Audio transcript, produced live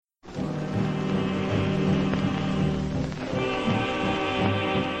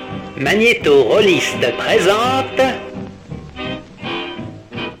Magnéto Rolliste présente...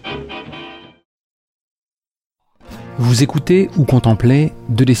 Vous écoutez ou contemplez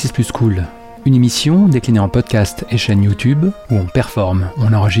 2D6 Plus Cool, une émission déclinée en podcast et chaîne YouTube où on performe,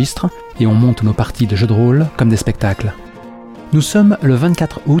 on enregistre et on monte nos parties de jeux de rôle comme des spectacles. Nous sommes le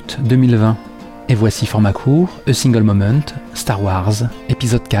 24 août 2020 et voici format court, A Single Moment, Star Wars,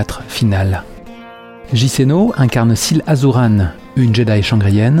 épisode 4, finale. Jiceno incarne Syl Azuran, une Jedi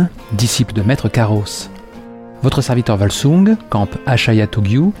shangrienne, disciple de Maître Karos. Votre serviteur Volsung campe Ashaya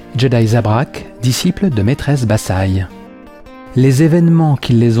Togyu, Jedi Zabrak, disciple de Maîtresse Basai. Les événements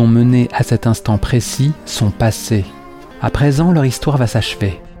qui les ont menés à cet instant précis sont passés. À présent, leur histoire va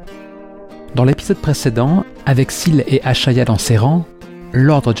s'achever. Dans l'épisode précédent, avec Syl et Ashaya dans ses rangs,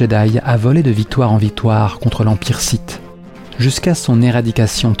 l'ordre Jedi a volé de victoire en victoire contre l'Empire Sith, jusqu'à son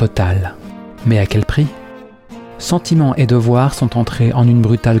éradication totale. Mais à quel prix ? Sentiments et devoirs sont entrés en une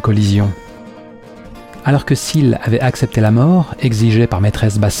brutale collision. Alors que Syl avait accepté la mort, exigée par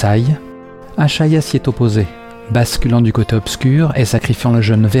Maîtresse Basai, Ashaya s'y est opposée, basculant du côté obscur et sacrifiant le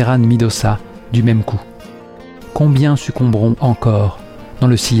jeune Veran Midosa du même coup. Combien succomberont encore dans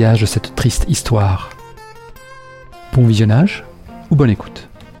le sillage de cette triste histoire ? Bon visionnage ou bonne écoute.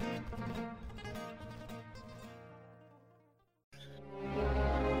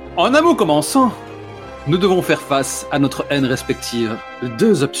 En un mot commençant, nous devons faire face à notre haine respective.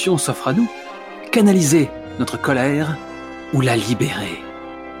 Deux options s'offrent à nous. Canaliser notre colère ou la libérer.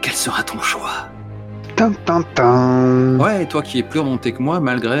 Quel sera ton choix ? Ouais, toi qui es plus remonté que moi,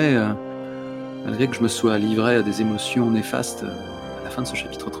 malgré que je me sois livré à des émotions néfastes à la fin de ce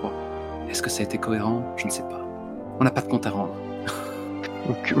chapitre 3. Est-ce que ça a été cohérent ? Je ne sais pas. On n'a pas de compte à rendre.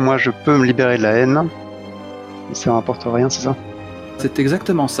 Donc moi je peux me libérer de la haine, mais ça n'importe rien, c'est ça ? C'est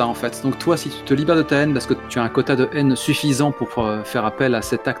exactement ça en fait. Donc toi, si tu te libères de ta haine parce que tu as un quota de haine suffisant pour faire appel à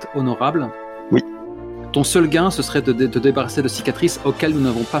cet acte honorable, oui. Ton seul gain, ce serait de te débarrasser de cicatrices auxquelles nous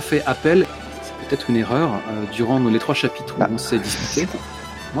n'avons pas fait appel. C'est peut-être une erreur durant les 3 chapitres où on s'est disputé.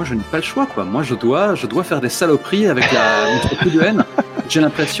 Moi, je n'ai pas le choix, quoi. Moi, je dois faire des saloperies avec notre coup de haine. J'ai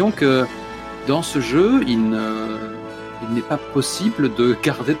l'impression que dans ce jeu, il n'est pas possible de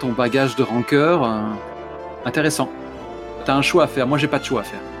garder ton bagage de rancœur intéressant. T'as un choix à faire. Moi, j'ai pas de choix à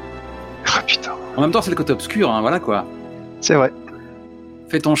faire. Ah putain. En même temps, c'est le côté obscur, hein, voilà quoi. C'est vrai.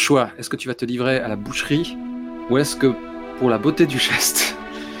 Fais ton choix. Est-ce que tu vas te livrer à la boucherie ou est-ce que, pour la beauté du geste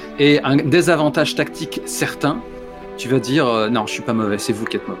et un désavantage tactique certain, tu vas dire non, je suis pas mauvais, c'est vous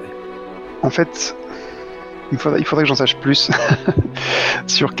qui êtes mauvais. En fait, il faudrait que j'en sache plus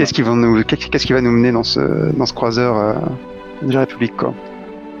sur qu'est-ce qui va nous mener dans ce croiseur de la République, quoi.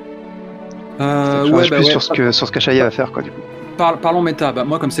 Sur ce qu'Ashaya va faire, quoi, du coup. Parlons méta.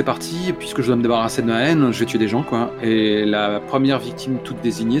 Moi, comme c'est parti, puisque je dois me débarrasser de ma haine, je vais tuer des gens, quoi. Et la première victime toute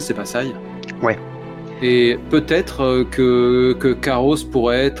désignée, c'est Basai. Ouais. Et peut-être que Karos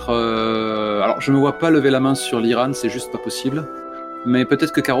pourrait être... Alors, je me vois pas lever la main sur l'Iran, c'est juste pas possible. Mais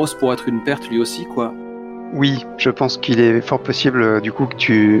peut-être que Karos pourrait être une perte lui aussi, quoi. Oui, je pense qu'il est fort possible, du coup, que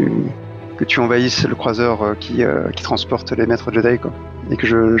tu envahisses le croiseur qui transporte les maîtres Jedi, quoi. Et que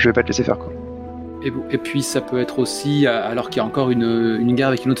je vais pas te laisser faire, quoi. Et puis ça peut être aussi, alors qu'il y a encore une guerre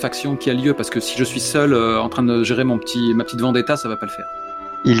avec une autre faction qui a lieu, parce que si je suis seul en train de gérer ma petite vendetta, ça va pas le faire.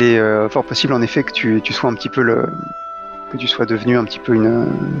 Il est fort possible en effet que tu sois un petit peu que tu sois devenu un petit peu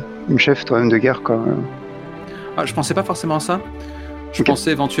une chef toi-même de guerre, quoi. Ah, je pensais pas forcément à ça. Je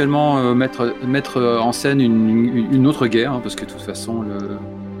pensais éventuellement mettre en scène une autre guerre, hein, parce que de toute façon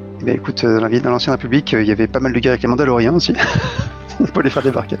Eh bien, écoute, dans l'Ancienne République, il y avait pas mal de guerres avec les Mandaloriens aussi. On peut les faire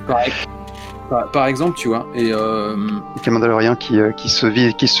débarquer. Par exemple, tu vois, et les Mandaloriens qui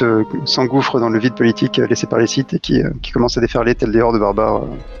s'engouffrent dans le vide politique laissé par les Sith et qui commencent à déferler tel des hordes de barbares.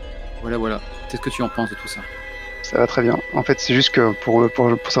 Voilà. Qu'est-ce que tu en penses de tout ça ? Ça va très bien. En fait, c'est juste que pour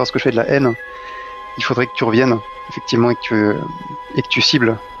savoir ce que je fais de la haine, il faudrait que tu reviennes, effectivement, et que tu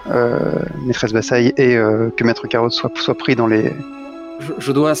cibles Maîtresse Basai et que Maître Karos soit pris dans les...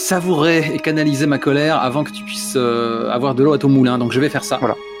 Je dois savourer et canaliser ma colère avant que tu puisses avoir de l'eau à ton moulin, donc je vais faire ça.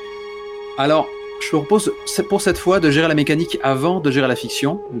 Voilà. Alors, je te propose pour cette fois de gérer la mécanique avant de gérer la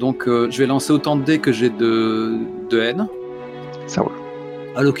fiction. Donc, je vais lancer autant de dés que j'ai de haine. Ça roule.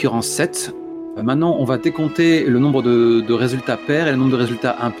 À l'occurrence 7. Maintenant, on va décompter le nombre de résultats pairs et le nombre de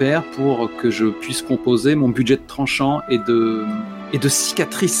résultats impairs pour que je puisse composer mon budget de tranchant et de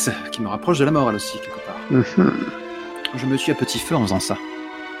cicatrices qui me rapprochent de la mort, elle aussi, quelque part. Mm-hmm. Je me suis à petit feu en faisant ça.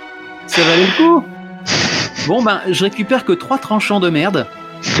 Ça valait le coup ? Bon, je récupère que 3 tranchants de merde.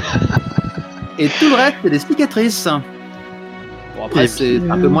 Et tout le reste, c'est des cicatrices. Bon, après, c'est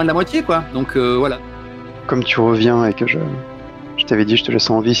un peu moins de la moitié, quoi. Donc, voilà. Comme tu reviens et que je Je t'avais dit, je te laisse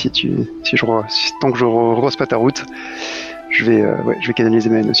en vie tant que je rose pas ta route, je vais canaliser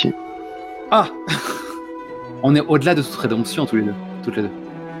ma haine aussi. Ah. On est au-delà de toute rédemption toutes les deux.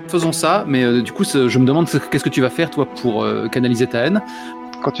 Faisons ça, mais du coup, je me demande qu'est-ce que tu vas faire, toi, pour canaliser ta haine.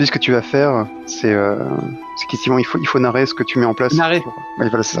 Quand tu dis ce que tu vas faire, c'est qu'effectivement, il faut narrer ce que tu mets en place. Narrer. Ouais,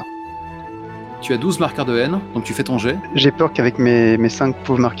 voilà, c'est ça. Tu as 12 marqueurs de haine, donc tu fais ton jet. J'ai peur qu'avec mes 5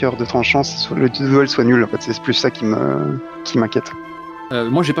 pauvres marqueurs de tranchant, le duel soit nul. En fait, c'est plus ça qui m'inquiète.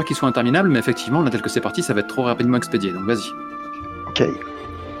 Moi, j'ai peur qu'il soit interminable, mais effectivement, là, tel que c'est parti, ça va être trop rapidement expédié, donc vas-y. Ok.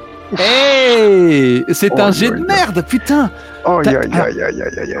 Hey, c'est un jet de merde, putain. Oh, Oh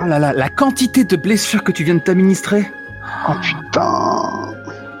là là, la quantité de blessures que tu viens de t'administrer. Oh putain.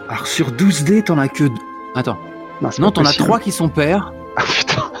 Alors sur 12 dés, t'en as que... Attends. Non, t'en as 3 qui sont pairs. Ah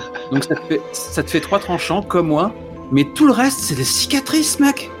putain. Donc ça te fait 3 tranchants, comme moi. Mais tout le reste, c'est des cicatrices,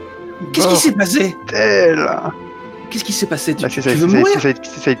 mec. Qu'est-ce qui s'est passé? Qu'est-ce qui s'est passé? Tu veux mourir? C'est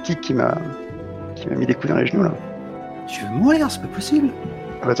Sidekick qui m'a mis des coups dans les genoux, là. Tu veux mourir? C'est pas possible.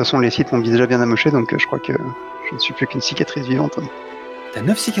 De toute façon, les sites m'ont déjà bien amoché, donc je crois que je ne suis plus qu'une cicatrice vivante. T'as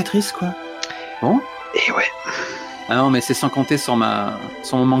 9 cicatrices, quoi. Bon. Et ouais. Ah non, mais c'est sans compter sur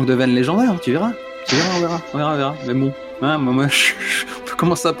mon manque de veine légendaire, tu verras. On verra. Mais bon, hein, moi on peut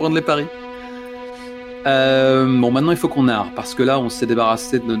commencer à prendre les paris. Bon, maintenant il faut qu'on narre, parce que là on s'est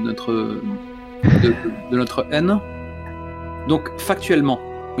débarrassé de notre haine. Donc factuellement,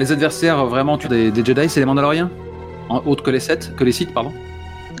 les adversaires vraiment des Jedi, c'est les Mandaloriens, autres que les Sith, pardon.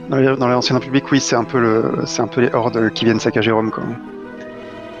 Dans l'Ancien République, oui, c'est un peu les hordes qui viennent saccager Rome, quoi.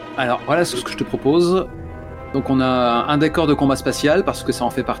 Alors voilà ce que je te propose. Donc on a un décor de combat spatial parce que ça en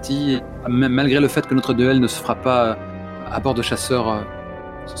fait partie, même malgré le fait que notre duel ne se fera pas à bord de chasseurs,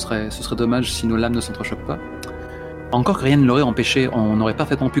 ce serait dommage si nos lames ne s'entrechoquent pas. Encore que rien ne l'aurait empêché, on aurait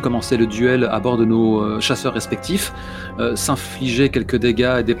parfaitement pu commencer le duel à bord de nos chasseurs respectifs, s'infliger quelques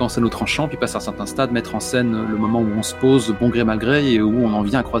dégâts et dépenser nos tranchants, puis passer à un certain stade, mettre en scène le moment où on se pose bon gré mal gré et où on en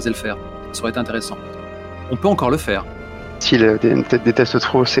vient à croiser le fer. Ça aurait été intéressant. On peut encore le faire. S'il déteste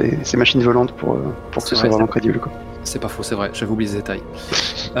trop ces machines volantes pour que ce soit vraiment crédible, quoi. C'est pas faux, c'est vrai, j'avais oublié les détails.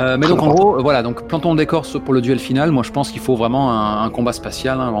 Mais donc en gros, voilà, donc plantons le décor pour le duel final. Moi je pense qu'il faut vraiment un combat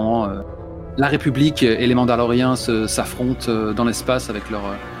spatial, hein, vraiment. La République et les Mandaloriens s'affrontent dans l'espace avec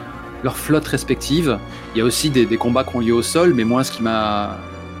leurs flottes respectives. Il y a aussi des combats qui ont lieu au sol, mais moi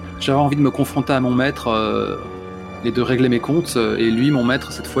j'avais envie de me confronter à mon maître et de régler mes comptes. Et lui, mon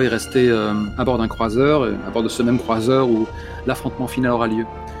maître, cette fois, est resté à bord d'un croiseur, à bord de ce même croiseur où l'affrontement final aura lieu.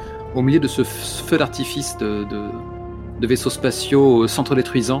 Au milieu de ce feu d'artifice de vaisseaux spatiaux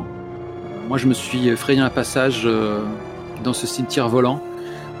s'entre-détruisant, moi je me suis frayé un passage dans ce cimetière volant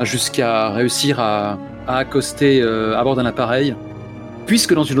jusqu'à réussir à accoster à bord d'un appareil.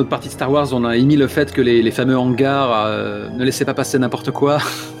 Puisque dans une autre partie de Star Wars, on a émis le fait que les fameux hangars ne laissaient pas passer n'importe quoi.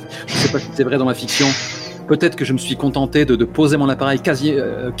 Je ne sais pas si c'est vrai dans ma fiction. Peut-être que je me suis contenté de poser mon appareil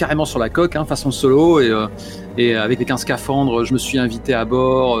carrément sur la coque, hein, façon solo, et avec un scaphandre, je me suis invité à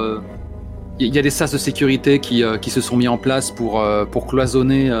bord. Il y a des sas de sécurité qui se sont mis en place pour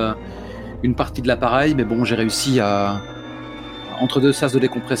cloisonner une partie de l'appareil, mais bon, j'ai réussi entre deux sas de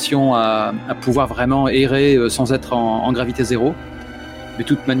décompression à pouvoir vraiment errer sans être en gravité zéro. De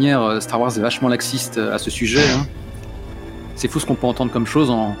toute manière, Star Wars est vachement laxiste à ce sujet. Hein. C'est fou ce qu'on peut entendre comme chose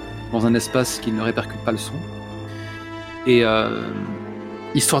dans un espace qui ne répercute pas le son. Et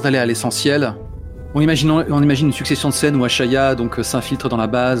histoire d'aller à l'essentiel, on imagine une succession de scènes où Ashaya donc s'infiltre dans la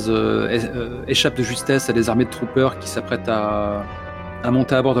base, échappe de justesse à des armées de troopers qui s'apprêtent à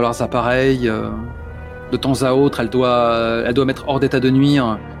monter à bord de leurs appareils. De temps à autre, elle doit mettre hors d'état de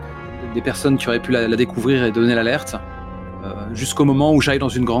nuire des personnes qui auraient pu la découvrir et donner l'alerte. Jusqu'au moment où j'aille dans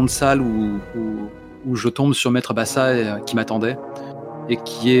une grande salle où je tombe sur Maître Bassa qui m'attendait et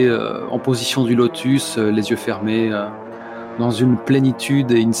qui est en position du lotus, les yeux fermés, dans une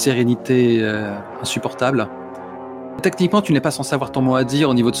plénitude et une sérénité insupportable. Techniquement, tu n'es pas censé avoir ton mot à dire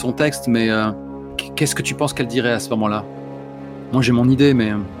au niveau de son texte, mais qu'est-ce que tu penses qu'elle dirait à ce moment-là? Moi, j'ai mon idée,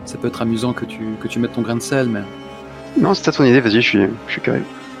 mais ça peut être amusant que tu mettes ton grain de sel, mais... Non, c'est ton idée, vas-y, je suis curieux.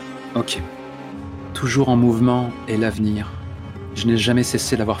 Ok. Toujours en mouvement est l'avenir. Je n'ai jamais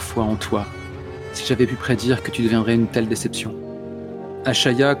cessé d'avoir foi en toi. Si j'avais pu prédire que tu deviendrais une telle déception.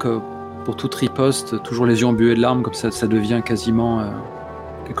 Ashaya, que pour toute riposte, toujours les yeux embués de larmes, comme ça devient quasiment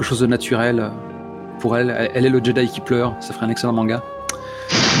quelque chose de naturel pour elle. Elle est le Jedi qui pleure, ça ferait un excellent manga.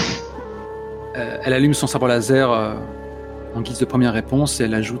 Elle allume son sabre laser en guise de première réponse et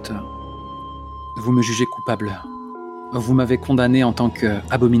elle ajoute « Vous me jugez coupable. Vous m'avez condamné en tant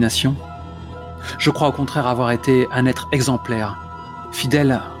qu'abomination. Je crois au contraire avoir été un être exemplaire,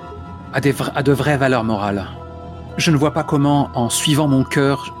 fidèle à de vraies valeurs morales. Je ne vois pas comment, en suivant mon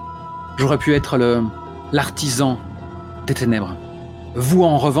cœur, j'aurais pu être l'artisan des ténèbres. Vous,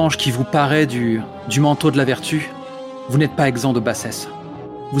 en revanche, qui vous parez du manteau de la vertu, vous n'êtes pas exempt de bassesse.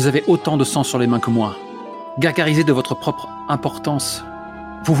 Vous avez autant de sang sur les mains que moi. Gargarisé de votre propre importance,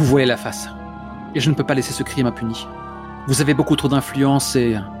 vous vous voilez la face. Et je ne peux pas laisser ce crime impuni. Vous avez beaucoup trop d'influence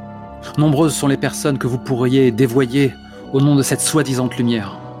et nombreuses sont les personnes que vous pourriez dévoyer au nom de cette soi-disant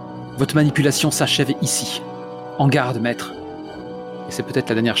lumière. Votre manipulation s'achève ici. En garde, maître. Et c'est peut-être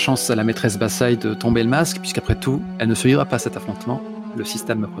la dernière chance à la maîtresse Bassaille de tomber le masque, puisqu'après tout, elle ne survivra pas à cet affrontement. Le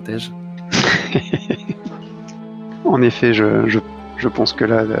système me protège. En effet, je pense que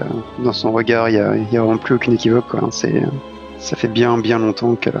là, dans son regard, il y a vraiment plus aucune équivoque, quoi. Ça fait bien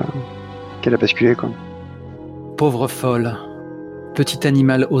longtemps qu'elle a basculé, quoi. Pauvre folle, petit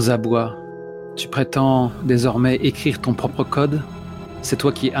animal aux abois, tu prétends désormais écrire ton propre code? C'est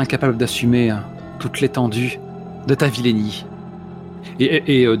toi qui es incapable d'assumer toute l'étendue de ta vilainie.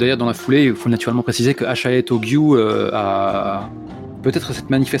 Et d'ailleurs, dans la foulée, il faut naturellement préciser que Ashayet Ogyu a peut-être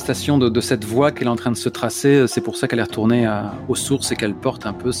cette manifestation de cette voie qu'elle est en train de se tracer. C'est pour ça qu'elle est retournée aux sources et qu'elle porte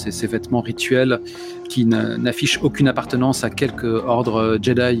un peu ces vêtements rituels qui n'affichent aucune appartenance à quelque ordre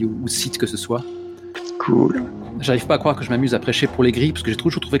Jedi ou Sith que ce soit. Cool. J'arrive pas à croire que je m'amuse à prêcher pour les gris, parce que j'ai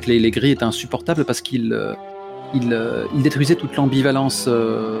toujours trouvé que les gris étaient insupportables parce qu'ils détruisaient toute l'ambivalence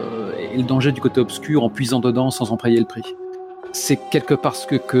et le danger du côté obscur en puisant dedans sans en payer le prix. C'est quelque part ce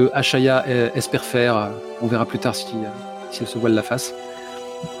que Ashaya espère faire. On verra plus tard si elle se voile la face.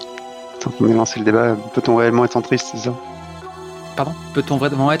 Tant qu'on a lancé le débat, peut-on réellement être centriste, c'est ça? Pardon? Peut-on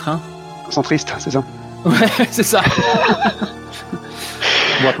vraiment être centriste, c'est ça? Ouais, c'est ça.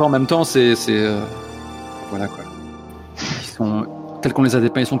 Bon, après, en même temps, c'est voilà, quoi. Ils sont, tels qu'on les a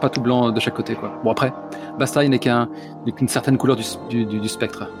dépeints, ils sont pas tout blancs de chaque côté, quoi. Bon, après, Bastai n'est qu'une certaine couleur du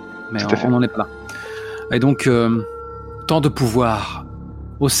spectre. Mais on n'en est pas là. Et donc, tant de pouvoir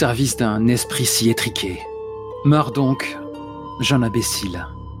au service d'un esprit si étriqué. Meurs donc, jeune imbécile.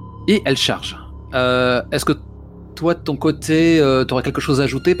 Et elle charge. Est-ce que toi, de ton côté, t'aurais quelque chose à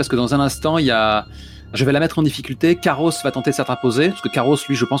ajouter? Parce que dans un instant, je vais la mettre en difficulté. Karos va tenter de s'interposer. Parce que Karos,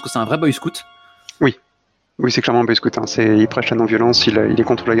 lui, je pense que c'est un vrai boy scout. Oui, c'est clairement un boy scout. Hein. Il prêche la non-violence, il est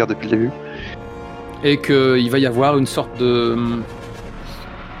contre la guerre depuis le début. Et qu'il va y avoir une sorte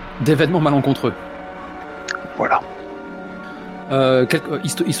d'événement malencontreux. Voilà.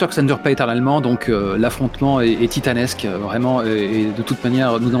 Histoire que ça ne dure pas éternellement, donc l'affrontement est titanesque, vraiment, et de toute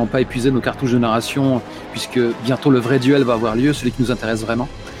manière, nous n'allons pas épuiser nos cartouches de narration, puisque bientôt le vrai duel va avoir lieu, celui qui nous intéresse vraiment.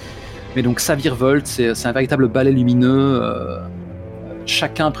 Mais donc ça virevolte, c'est un véritable balai lumineux,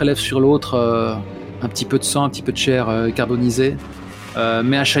 chacun prélève sur l'autre un petit peu de sang, un petit peu de chair carbonisée,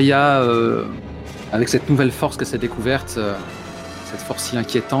 mais Ashaya, avec cette nouvelle force que s'est découverte, cette force si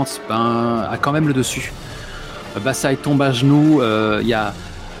inquiétante, a quand même le dessus. Bassaille tombe à genoux, il y a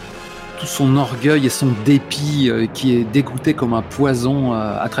tout son orgueil et son dépit qui est dégoûté comme un poison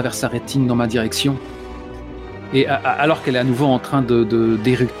à travers sa rétine dans ma direction. Et alors qu'elle est à nouveau en train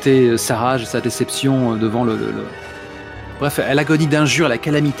d'éructer sa rage et sa déception devant le... Bref, elle agonie d'injures à la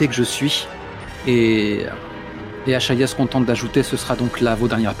calamité que je suis. Et Ashaya se contente d'ajouter, ce sera donc là vos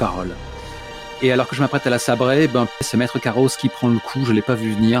dernières paroles. Et alors que je m'apprête à la sabrer, c'est Maître Karos qui prend le coup, je l'ai pas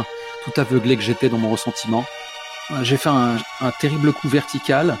vu venir, tout aveuglé que j'étais dans mon ressentiment. J'ai fait un terrible coup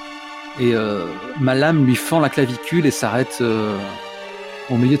vertical et ma lame lui fend la clavicule et s'arrête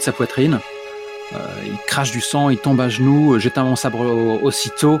au milieu de sa poitrine. Il crache du sang, il tombe à genoux, j'éteins mon sabre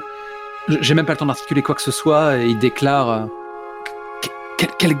aussitôt. J'ai même pas le temps d'articuler quoi que ce soit et il déclare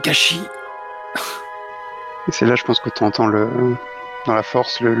quel gâchis. Et c'est là, je pense que tu entends dans la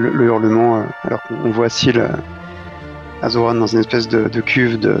force le hurlement, alors qu'on voit Syl Azoran dans une espèce de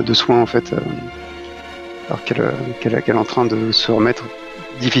cuve de soins en fait. Alors qu'elle est en train de se remettre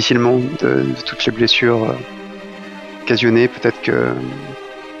difficilement de toutes les blessures occasionnées. Peut-être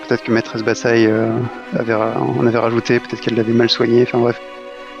que Maîtresse Bassaille en avait rajouté, peut-être qu'elle l'avait mal soigné, enfin bref.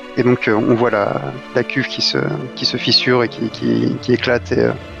 Et donc on voit la cuve qui se fissure et qui éclate, et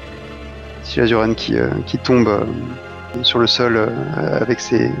Syl Azoran qui tombe sur le sol avec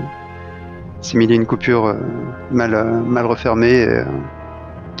ses mille et une coupures mal refermées.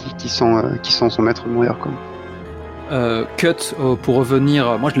 Qui sent son maître mourir, quoi. Cut, pour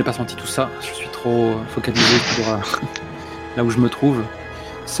revenir, moi je n'ai pas senti tout ça, je suis trop focalisé sur là où je me trouve.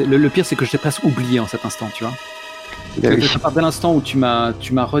 Le pire, c'est que je t'ai presque oublié en cet instant, tu vois. À partir de l'instant où tu m'as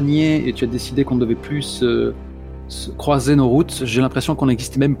renié et tu as décidé qu'on ne devait plus se croiser nos routes, j'ai l'impression qu'on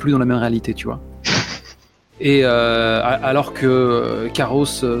n'existait même plus dans la même réalité, tu vois. Et alors que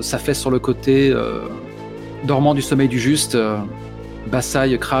Karos s'affaisse sur le côté, dormant du sommeil du juste,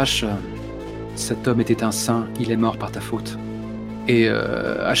 Bassaille crache Cet homme était un saint, il est mort par ta faute. » Et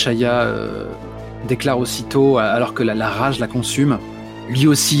Ashaya déclare aussitôt, alors que la rage la consume, lui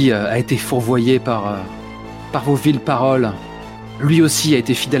aussi a été fourvoyé par vos viles paroles. Lui aussi a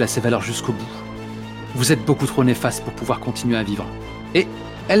été fidèle à ses valeurs jusqu'au bout. Vous êtes beaucoup trop néfaste pour pouvoir continuer à vivre. Et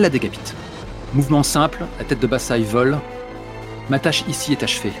elle la décapite. Mouvement simple, la tête de Bassaï vole. Ma tâche ici est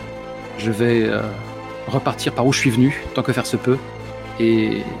achevée. Je vais repartir par où je suis venu, tant que faire se peut,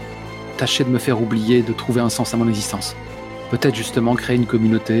 et tâcher de me faire oublier, de trouver un sens à mon existence. Peut-être justement créer une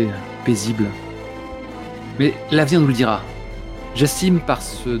communauté paisible. Mais l'avenir nous le dira. J'estime par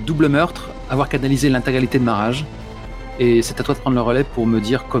ce double meurtre avoir canalisé l'intégralité de ma rage, et c'est à toi de prendre le relais pour me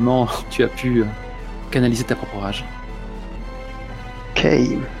dire comment tu as pu canaliser ta propre rage. Ok.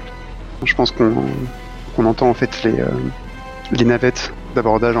 Je pense qu'on entend en fait les navettes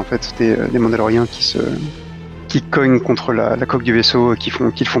d'abordage en fait des Mandaloriens qui cognent contre la coque du vaisseau, qui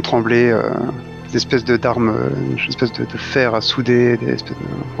le font trembler, des espèces d'armes, des espèces de fer à souder, des espèces de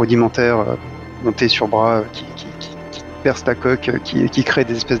rudimentaires montés sur bras qui percent la coque, qui créent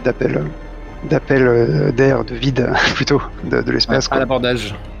des espèces d'appels d'air, de vide plutôt, de l'espace. À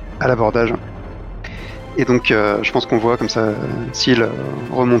l'abordage. À l'abordage. Et donc, je pense qu'on voit comme ça, s'il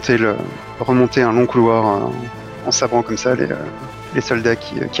remonter un long couloir en sabrant comme ça les soldats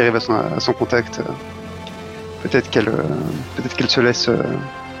qui arrivent à son contact. Peut-être qu'elle se laisse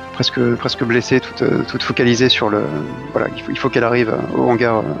presque blessée, toute focalisée sur le. Voilà, il faut qu'elle arrive au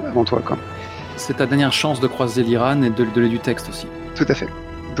hangar avant toi, quoi. C'est ta dernière chance de croiser l'Iran et de lui donner du texte aussi. Tout à fait.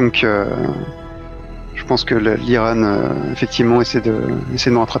 Donc, je pense que l'Iran, effectivement, essaie de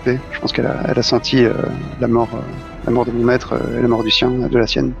me rattraper. Je pense qu'elle a senti la mort de mon maître et la mort du sien, de la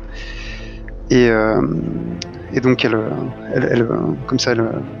sienne. Et donc, elle comme ça,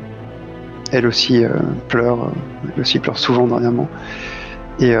 elle aussi pleure. Elle aussi pleure souvent dernièrement.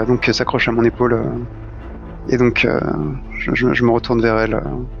 Et donc, s'accroche à mon épaule. Et donc, je me retourne vers elle.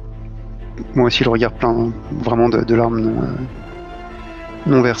 Moi aussi, le regard plein vraiment de larmes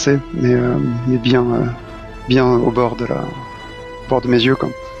non versées, mais bien au bord de mes yeux, quoi.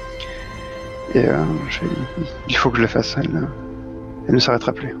 Et il faut que je le fasse. Elle ne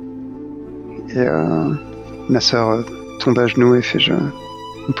s'arrêtera plus. Et ma sœur tombe à genoux et fait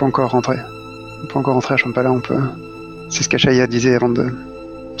on peut encore rentrer. On peut encore rentrer à Shambhala, on peut. C'est ce qu'Ashaya disait avant de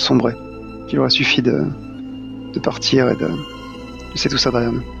sombrer. Il aurait suffi de partir et de laisser tout ça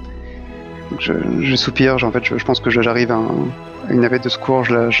derrière nous. Donc je soupire, en fait, je pense que j'arrive à une navette de secours,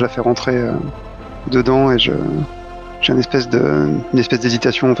 je la fais rentrer dedans et j'ai une espèce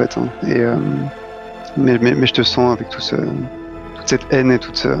d'hésitation en fait. Et mais je te sens avec toute cette haine et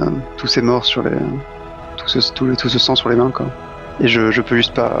tous ces morts sur tout ce sang sur les mains, quoi. Et je peux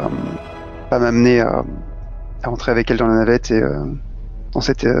juste pas m'amener à rentrer avec elle dans la navette. Et dans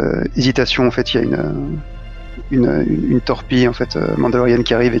cette hésitation, en fait, il y a une torpille en fait mandalorienne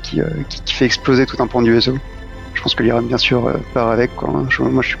qui arrive et qui fait exploser tout un pan du vaisseau. Je pense que l'Iran bien sûr part avec, quoi.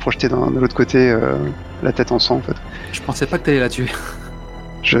 Moi je suis projeté de l'autre côté, la tête en sang en fait. Je pensais pas que t'allais la tuer.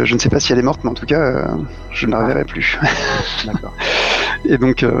 Je ne sais pas si elle est morte, mais en tout cas je ne la reverrai plus. D'accord. Et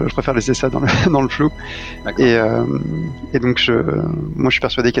donc je préfère laisser ça dans le flou. Et donc moi je suis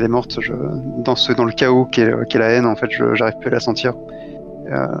persuadé qu'elle est morte. Dans le chaos qu'est la haine, en fait, j'arrive plus à la sentir.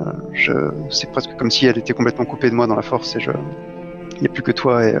 C'est presque comme si elle était complètement coupée de moi dans la force, et il n'y a plus que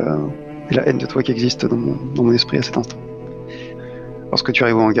toi et la haine de toi qui existe dans mon esprit à cet instant. Lorsque tu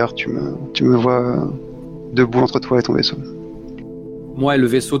arrives au hangar, tu me vois debout entre toi et ton vaisseau. Moi et le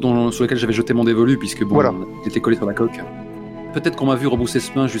vaisseau sur lequel j'avais jeté mon dévolu, puisque bon, voilà. J'étais collé sur la coque. Peut-être qu'on m'a vu rebrousser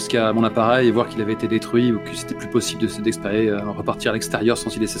chemin jusqu'à mon appareil et voir qu'il avait été détruit, ou que c'était plus possible d'espérer repartir à l'extérieur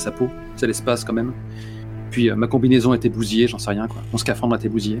sans y laisser sa peau. C'est l'espace quand même. Puis ma combinaison était bousillée, j'en sais rien, quoi. Mon scaphandre a été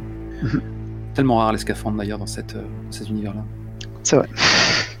bousillé. Tellement rare les scaphandres d'ailleurs dans cet univers-là. C'est vrai.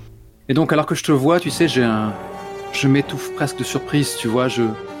 Et donc alors que je te vois, tu sais, je m'étouffe presque de surprise, tu vois.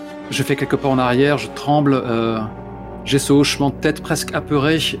 Je fais quelques pas en arrière, je tremble, j'ai ce hochement de tête presque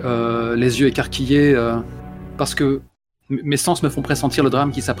apeuré, les yeux écarquillés, parce que mes sens me font pressentir le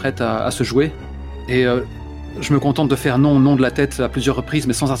drame qui s'apprête à se jouer. Et je me contente de faire non de la tête à plusieurs reprises,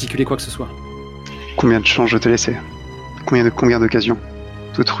 mais sans articuler quoi que ce soit. Combien de chances je te laissais? Combien d'occasions?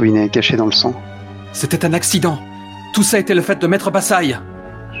 Toutes ruinées, cachées dans le sang. C'était un accident. Tout ça était le fait de Maître Bassaï.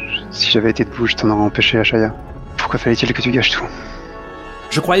 Si j'avais été debout, je t'en aurais empêché, Ashaya. Pourquoi fallait-il que tu gâches tout?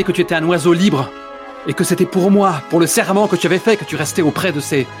 Je croyais que tu étais un oiseau libre, et que c'était pour moi, pour le serment que tu avais fait, que tu restais auprès de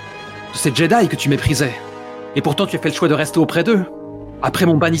ces Jedi que tu méprisais. Et pourtant tu as fait le choix de rester auprès d'eux, après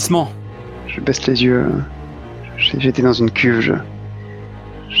mon bannissement. Je baisse les yeux. J'étais dans une cuve,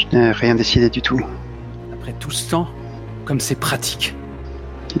 je n'ai rien décidé du tout. Après tout ce temps, comme c'est pratique.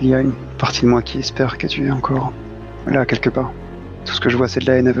 Il y a une partie de moi qui espère que tu es encore là, quelque part. Tout ce que je vois, c'est de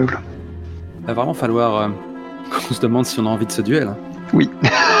la haine aveugle. Il va vraiment falloir qu'on se demande si on a envie de ce duel. Oui.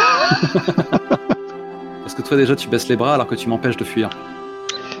 Parce que toi déjà tu baisses les bras alors que tu m'empêches de fuir.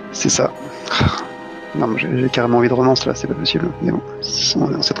 C'est ça. Non, mais j'ai carrément envie de romance là, c'est pas possible. Mais bon,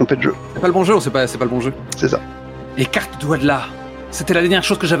 on s'est trompé de jeu. C'est pas le bon jeu ou c'est pas le bon jeu? C'est ça. Écarte-toi de là. C'était la dernière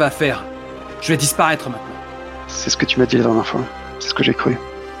chose que j'avais à faire. Je vais disparaître maintenant. C'est ce que tu m'as dit la dernière fois. C'est ce que j'ai cru.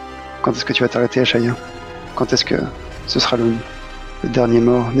 Quand est-ce que tu vas t'arrêter, Ashaya? Quand est-ce que ce sera le dernier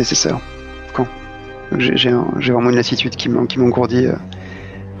mort nécessaire? Quand? J'ai vraiment une lassitude qui m'engourdit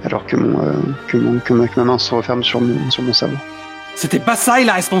alors que ma main se referme sur mon sabre. C'était Bassaï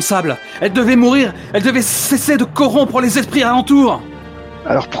la responsable. Elle devait mourir. Elle devait cesser de corrompre les esprits alentours.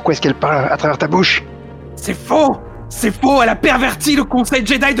 Alors pourquoi est-ce qu'elle parle à travers ta bouche? C'est faux. C'est faux. Elle a perverti le conseil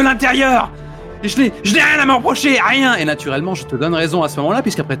Jedi de l'intérieur. Et je n'ai rien à me reprocher, rien. Et naturellement, je te donne raison à ce moment-là,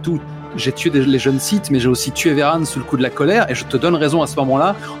 puisqu'après tout, j'ai tué les jeunes Sith, mais j'ai aussi tué Véran sous le coup de la colère, et je te donne raison à ce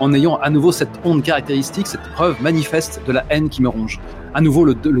moment-là, en ayant à nouveau cette honte caractéristique, cette preuve manifeste de la haine qui me ronge. À nouveau,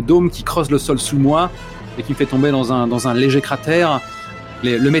 le dôme qui creuse le sol sous moi, et qui me fait tomber dans un léger cratère,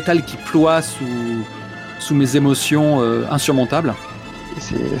 le métal qui ploie sous mes émotions insurmontables.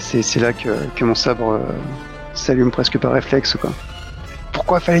 Et c'est là que mon sabre s'allume presque par réflexe, quoi.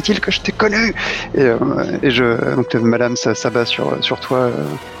 Pourquoi fallait-il que je t'ai connu? Donc ma lame s'abat sur toi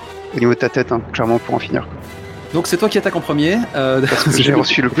au niveau de ta tête, hein, clairement pour en finir. Quoi. Donc c'est toi qui attaques en premier. Parce que j'ai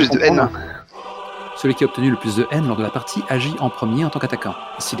reçu le plus de haine. Celui qui a obtenu le plus de haine lors de la partie agit en premier en tant qu'attaquant.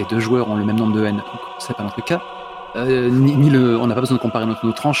 Si les deux joueurs ont le même nombre de haine, donc c'est pas notre cas. On n'a pas besoin de comparer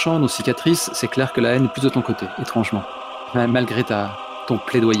nos tranchants, nos cicatrices. C'est clair que la haine est plus de ton côté, étrangement, malgré ton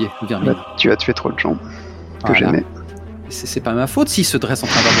plaidoyer, Vermine. Bah, tu as tué trop de gens que j'aimais. C'est pas ma faute s'il se dresse en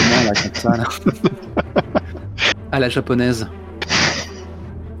travers de moi, là, comme ça, là. À la japonaise.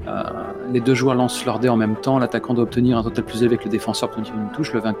 Les deux joueurs lancent leur dé en même temps. L'attaquant doit obtenir un total plus élevé que le défenseur pour obtenir une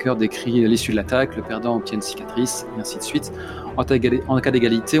touche. Le vainqueur décrit l'issue de l'attaque. Le perdant obtient une cicatrice, et ainsi de suite. En cas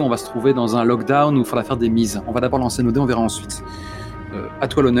d'égalité, on va se trouver dans un lockdown où il faudra faire des mises. On va d'abord lancer nos dés, on verra ensuite. À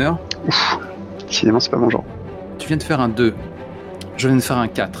toi l'honneur. Ouf, décidément, c'est pas mon genre. Tu viens de faire un 2. Je viens de faire un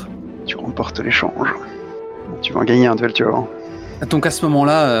 4. Tu remportes l'échange. Tu vas en gagner un duel, tu vas voir. Donc à ce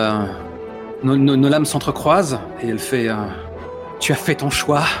moment-là, nos lames s'entrecroisent et elle fait tu as fait ton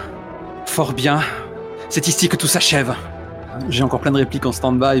choix. Fort bien. C'est ici que tout s'achève. J'ai encore plein de répliques en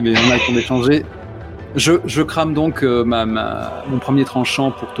stand-by, mais on a le temps d'échanger. Je crame donc mon premier tranchant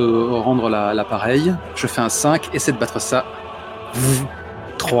pour te rendre l'appareil. Je fais un 5, essaie de battre ça.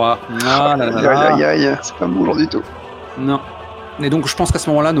 3. Aïe, c'est pas mon genre du tout. Non. Et donc je pense qu'à ce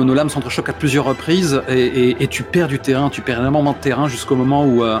moment-là, nos lames s'entrechoquent à plusieurs reprises et tu perds du terrain, tu perds énormément de terrain jusqu'au moment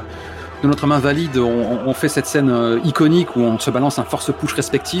où de notre main valide, on fait cette scène iconique où on se balance un force-push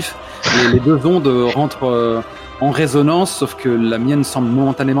respectif. Et les deux ondes rentrent en résonance, sauf que la mienne semble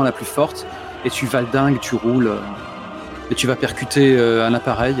momentanément la plus forte. Et tu valdingues, tu roules et tu vas percuter un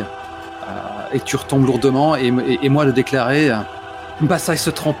appareil et tu retombes lourdement. Et moi de déclarer... Bassaï se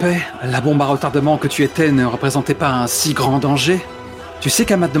trompait, la bombe à retardement que tu étais ne représentait pas un si grand danger. Tu sais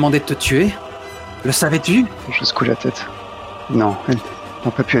qu'elle m'a demandé de te tuer? Le savais-tu? Je secoue la tête. Non, elle n'a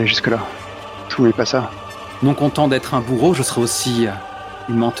pas pu aller jusque-là. Tout n'est pas ça. Non content d'être un bourreau, je serai aussi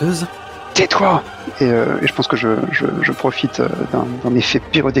une menteuse. Tais-toi! Et je pense que je profite d'un effet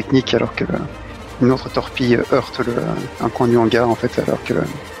pyrotechnique alors que une autre torpille heurte un coin du hangar en fait, alors que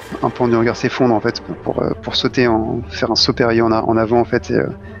un pan du hangar s'effondre en fait pour sauter, faire un saut périlleux en avant en fait et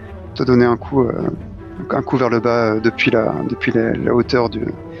te donner un coup vers le bas depuis la hauteur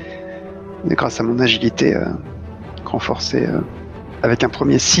grâce à mon agilité renforcée avec un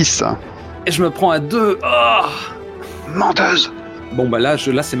premier 6. Et je me prends à 2. Oh menteuse! Bon bah là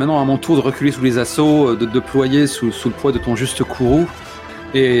c'est maintenant à mon tour de reculer sous les assauts, de déployer sous le poids de ton juste courroux.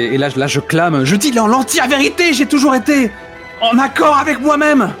 Et là je clame, je dis l'entière vérité, j'ai toujours été en accord avec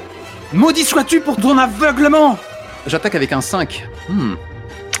moi-même. Maudit sois-tu pour ton aveuglement. J'attaque avec un 5.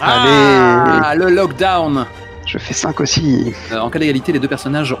 Allez, le lockdown. Je fais 5 aussi. En cas d'égalité, les deux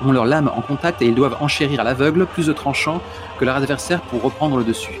personnages ont leur lame en contact et ils doivent enchérir à l'aveugle plus de tranchants que leur adversaire pour reprendre le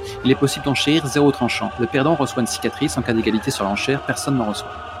dessus. Il est possible d'enchérir 0 tranchant. Le perdant reçoit une cicatrice. En cas d'égalité sur l'enchère, personne n'en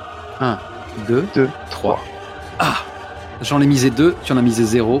reçoit. 1, 2, 3. Ah! J'en ai misé 2, tu en as misé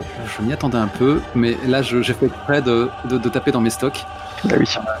 0. Je m'y attendais un peu, mais là j'ai fait exprès de taper dans mes stocks. Bah oui.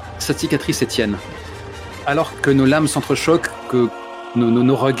 Cette cicatrice est tienne. Alors que nos lames s'entrechoquent, que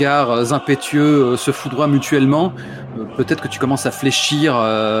nos regards impétueux se foudroient mutuellement, peut-être que tu commences à fléchir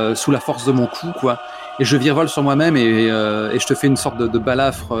sous la force de mon coup, quoi. Et je virevole sur moi-même et je te fais une sorte de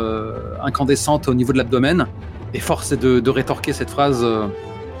balafre incandescente au niveau de l'abdomen. Et force est de rétorquer cette phrase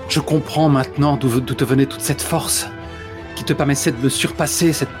Je comprends maintenant d'où te venait toute cette force qui te permettait de me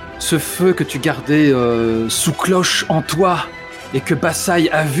surpasser, ce feu que tu gardais sous cloche en toi et que Basaï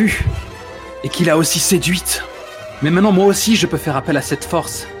a vu et qu'il a aussi séduite. Mais maintenant, moi aussi, je peux faire appel à cette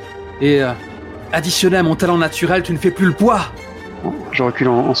force. Et additionné à mon talent naturel, tu ne fais plus le poids. Je recule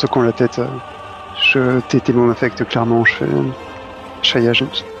en secouant la tête. Tes mots m'affectent clairement. Shaya, je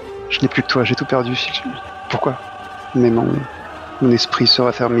n'ai plus que toi, j'ai tout perdu. Pourquoi? Mais mon esprit se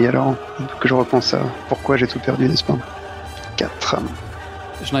raffermit alors que je repense à pourquoi j'ai tout perdu, n'est-ce pas? 4.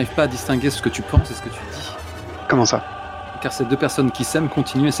 Je n'arrive pas à distinguer ce que tu penses et ce que tu dis. Comment ça? Car ces deux personnes qui s'aiment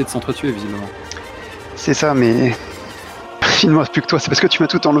continuent à essayer de s'entretuer, visiblement. C'est ça, mais il ne me reste plus que toi, c'est parce que tu m'as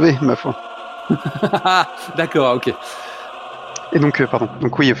tout enlevé, ma foi. D'accord, ok. Et donc, pardon.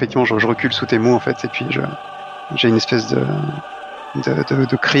 Donc oui, effectivement, je recule sous tes mots, en fait, et puis j'ai une espèce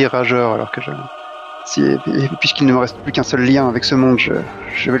de cri rageur, alors que puisqu'il ne me reste plus qu'un seul lien avec ce monde,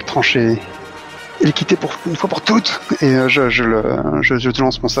 je vais le trancher et le quitter pour une fois pour toutes. Et je te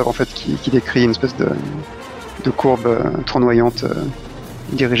lance mon sabre, en fait, qui décrit une espèce de courbe tournoyante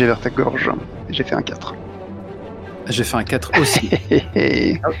dirigée vers ta gorge. Et j'ai fait un 4. J'ai fait un 4 aussi.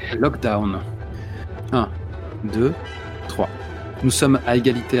 Lockdown. 1, 2, 3. Nous sommes à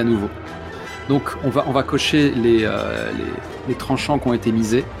égalité à nouveau. Donc on va cocher les tranchants qui ont été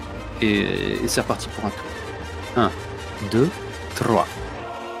misés et c'est reparti pour un tour. 1, 2, 3.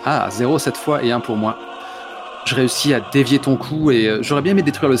 Ah, 0 cette fois et 1 pour moi. Je réussis à dévier ton coup et j'aurais bien aimé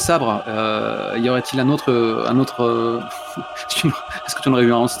détruire le sabre. Y aurait-il un autre Est-ce que tu en aurais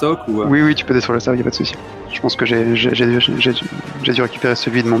eu un en stock ou Oui, tu peux détruire le sabre, y a pas de souci. Je pense que j'ai dû récupérer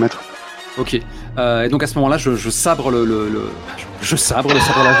celui de mon maître. Ok. Et donc à ce moment-là, je sabre je sabre le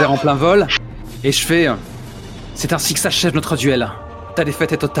sabre laser en plein vol et je fais. C'est ainsi que s'achève notre duel. Ta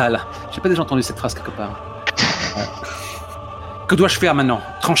défaite est totale. J'ai pas déjà entendu cette phrase quelque part. Que dois-je faire maintenant?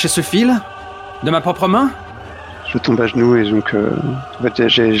 Trancher ce fil de ma propre main? Je tombe à genoux et donc en fait,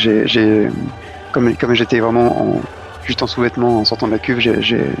 comme j'étais vraiment juste en sous-vêtements en sortant de la cuve,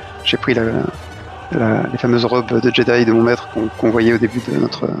 j'ai pris les fameuses robes de Jedi de mon maître qu'on voyait au début de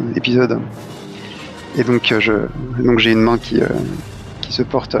notre épisode. Et donc j'ai une main qui se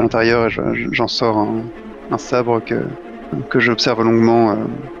porte à l'intérieur et j'en sors un sabre que j'observe longuement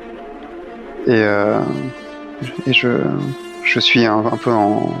et je suis un peu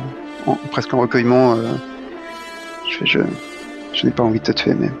presque en recueillement. Je n'ai pas envie de te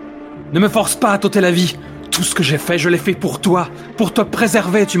tuer, mais... Ne me force pas à t'ôter la vie. Tout ce que j'ai fait, je l'ai fait pour toi, pour te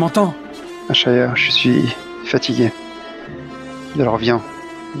préserver, tu m'entends? Shaya, je suis fatigué. Alors viens,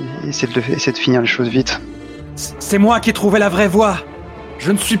 essaie de finir les choses vite. C'est moi qui ai trouvé la vraie voie.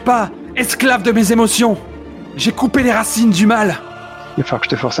 Je ne suis pas esclave de mes émotions. J'ai coupé les racines du mal. Il va falloir que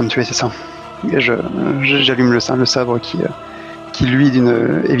je te force à me tuer, c'est ça. Et j'allume le sabre qui lui,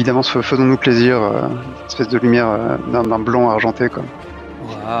 évidemment, faisons-nous plaisir, espèce de lumière d'un blanc argenté, quoi.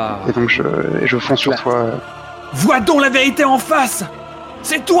 Wow. Et donc je fonce sur toi. Vois donc la vérité en face.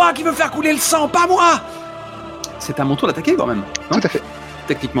 C'est toi qui veux faire couler le sang, pas moi. C'est à mon tour d'attaquer quand même. Tout à fait.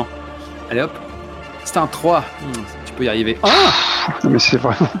 Techniquement. Allez hop. C'est un 3. Tu peux y arriver. Ah non mais c'est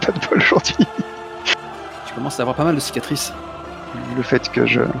vraiment pas de bol aujourd'hui. Tu commences à avoir pas mal de cicatrices. Le fait que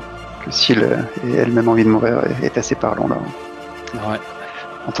Syl ait elle-même envie de mourir est assez parlant là. Ouais.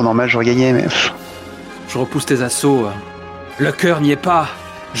 En temps normal, j'aurais gagné, mais... Je repousse tes assauts. Le cœur n'y est pas.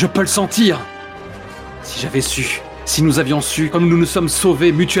 Je peux le sentir. Si j'avais su, si nous avions su, comme nous nous sommes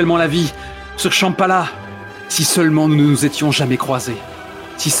sauvés mutuellement la vie, sur Shambhala, si seulement nous ne nous étions jamais croisés,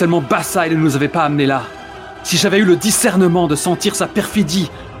 si seulement Basaï ne nous avait pas amenés là, si j'avais eu le discernement de sentir sa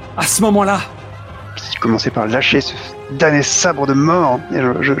perfidie, à ce moment-là... J'ai commencé par lâcher ce damné sabre de mort, et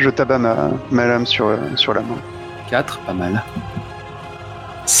je t'abats ma lame sur la main. 4, pas mal.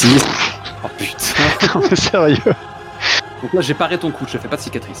 6. Oh putain. Non mais sérieux. Donc là j'ai paré ton coup, je fais pas de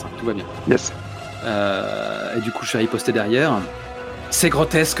cicatrice, tout va bien. Yes. Et du coup je suis riposté derrière. C'est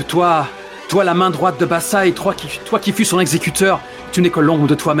grotesque, toi la main droite de Basaï, toi qui fus son exécuteur, tu n'es que l'ombre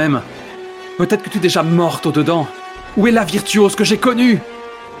de toi-même. Peut-être que tu es déjà morte au-dedans. Où est la virtuose que j'ai connue?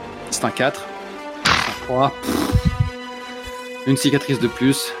 C'est un 4. Un 3. Une cicatrice de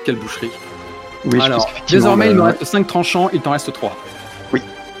plus, quelle boucherie. Oui, alors, désormais il me reste 5 tranchants, il t'en reste 3. Oui.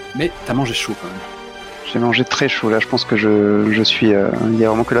 Mais t'as mangé chaud quand même. J'ai mangé très chaud là, je pense que je suis... Il y a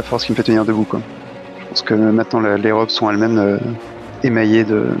vraiment que la force qui me fait tenir debout, quoi. Je pense que maintenant les robes sont elles-mêmes émaillées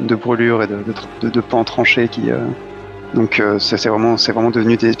de brûlures et de pans tranchés qui... Donc c'est vraiment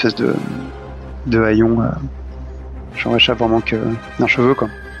devenu des espèces de haillons. J'en réchappe vraiment que d'un cheveu, quoi.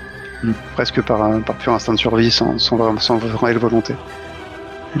 Presque par pur instinct de survie, sans réelle volonté.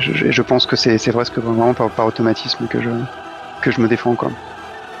 Je pense que c'est presque vraiment par automatisme que je me défends, quoi.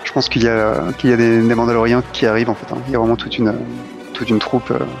 Je pense qu'il y a des Mandaloriens qui arrivent en fait. Hein. Il y a vraiment toute une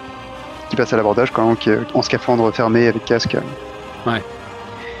troupe qui passe à l'abordage quand même, qui est en scaphandre fermé avec casque. Ouais.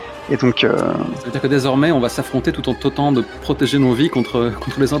 Et donc. Ça veut dire que désormais, on va s'affronter tout en tentant de protéger nos vies contre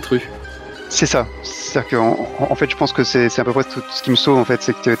les intrus. C'est ça. C'est-à-dire qu'en fait, je pense que c'est à peu près tout ce qui me sauve en fait,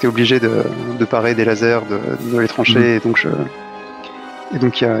 c'est que t'es obligé de parer des lasers, de les trancher. Et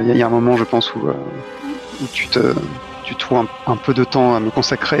donc il y a un moment, je pense, où tu trouves un peu de temps à me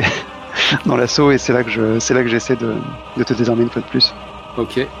consacrer dans l'assaut, et c'est là que j'essaie de te désarmer une fois de plus.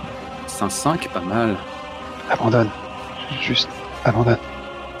 Ok. C'est un 5, pas mal. Abandonne. Juste abandonne.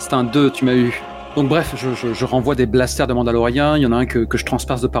 C'est un 2, tu m'as eu. Donc bref, je renvoie des blasters de Mandaloriens. Il y en a un que je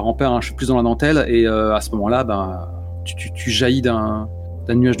transperce de part en paire. Hein. Je suis plus dans la dentelle. Et à ce moment-là, tu jaillis d'un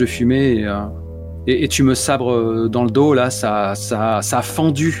nuage de fumée et tu me sabres dans le dos. Là, ça a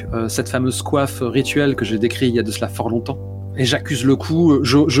fendu cette fameuse coiffe rituelle que j'ai décrite il y a de cela fort longtemps. Et j'accuse le coup.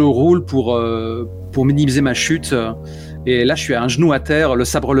 Je roule pour minimiser ma chute. Et là, je suis à un genou à terre, le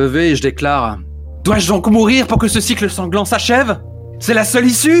sabre levé, et je déclare: dois-je donc mourir pour que ce cycle sanglant s'achève ? C'est la seule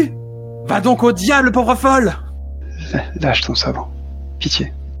issue ? Va donc au diable, pauvre folle ! Lâche ton sabre.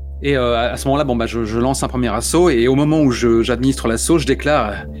 Pitié. Et à ce moment-là, je lance un premier assaut, et au moment où j'administre l'assaut, je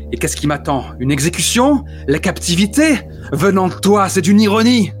déclare: et qu'est-ce qui m'attend ? Une exécution ? La captivité ? Venant de toi, c'est une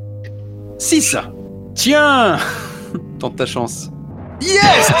ironie ! 6. Tiens ! Tente ta chance.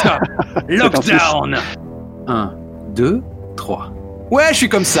 Yes ! Lockdown ! 1, 2, 3. Ouais, je suis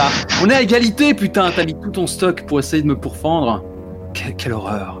comme ça. On est à égalité, putain. T'as mis tout ton stock pour essayer de me pourfendre. Quelle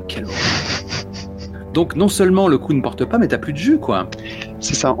horreur, quelle horreur. Donc non seulement le coup ne porte pas, mais t'as plus de jus, quoi.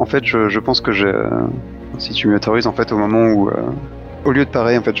 C'est ça. En fait, je pense que si tu m'autorises, en fait, au moment où, au lieu de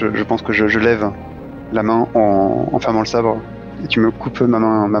parer, en fait, je pense que je lève la main en fermant le sabre, et tu me coupes ma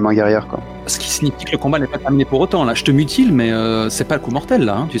main guerrière, quoi. Ce qui signifie que le combat n'est pas terminé pour autant. Là, je te mutile, mais c'est pas le coup mortel,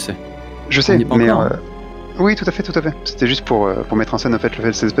 là, hein, tu sais. Je sais, mais oui, tout à fait. C'était juste pour mettre en scène, en fait,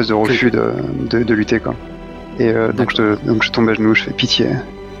 cette espèce de refus de lutter, quoi. Et donc je tombe à genoux, je fais pitié,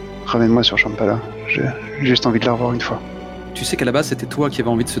 ramène-moi sur Shambhala. J'ai juste envie de la revoir une fois. Tu sais qu'à la base c'était toi qui avais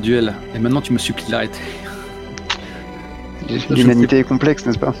envie de ce duel, et maintenant tu me supplies de l'arrêter. L'humanité est complexe,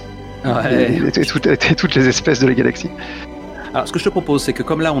 n'est-ce pas ? Ouais. Et toutes les espèces de la galaxie. Alors ce que je te propose, c'est que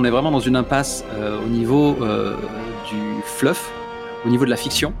comme là on est vraiment dans une impasse au niveau du fluff, au niveau de la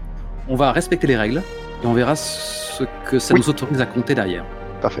fiction, on va respecter les règles et on verra ce que ça nous autorise à compter derrière.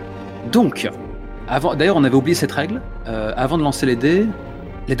 Parfait. Donc, d'ailleurs on avait oublié cette règle, avant de lancer les dés,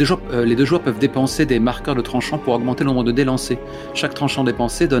 les deux joueurs peuvent dépenser des marqueurs de tranchant pour augmenter le nombre de dés lancés. Chaque tranchant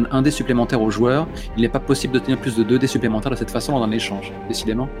dépensé donne un dé supplémentaire au joueur. Il n'est pas possible d'obtenir plus de 2 dés supplémentaires de cette façon dans un échange.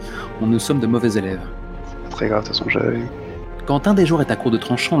 Décidément, nous sommes de mauvais élèves. Très grave, de toute façon, j'avais... Quand un des joueurs est à court de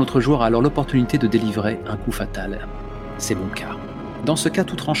tranchant, l'autre joueur a alors l'opportunité de délivrer un coup fatal. C'est mon cas. Dans ce cas,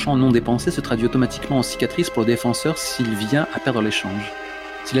 tout tranchant non dépensé se traduit automatiquement en cicatrice pour le défenseur s'il vient à perdre l'échange.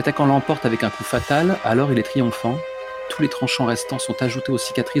 Si l'attaquant l'emporte avec un coup fatal, alors il est triomphant. Tous les tranchants restants sont ajoutés aux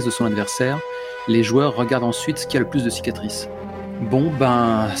cicatrices de son adversaire. Les joueurs regardent ensuite ce qui a le plus de cicatrices. Bon,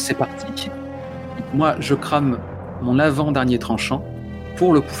 c'est parti. Moi, je crame mon avant-dernier tranchant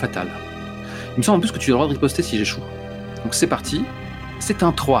pour le coup fatal. Il me semble en plus que tu as le droit de riposter si j'échoue. Donc c'est parti. C'est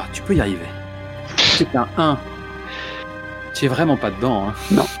un 3, tu peux y arriver. C'est un 1. Tu es vraiment pas dedans,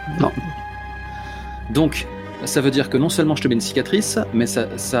 hein. Non. Donc, ça veut dire que non seulement je te mets une cicatrice, mais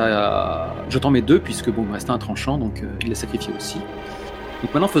je t'en mets 2, puisque il me restait un tranchant, donc il l'a sacrifié aussi.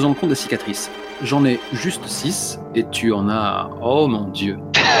 Donc maintenant, faisons le compte des cicatrices. J'en ai juste 6, et tu en as... Oh mon Dieu.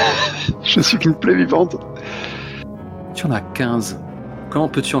 Je suis qu'une plaie vivante. Tu en as 15. Comment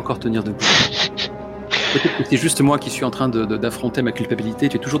peux-tu encore tenir debout ? Peut-être que c'est juste moi qui suis en train d'affronter ma culpabilité,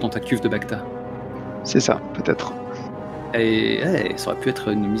 tu es toujours dans ta cuve de Bacta. C'est ça, peut-être. Et ça aurait pu être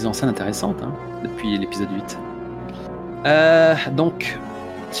une mise en scène intéressante, hein, depuis l'épisode 8. Donc,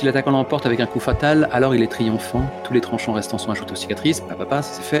 si l'attaquant l'emporte avec un coup fatal, alors il est triomphant. Tous les tranchants restants sont ajoutés aux cicatrices. Ça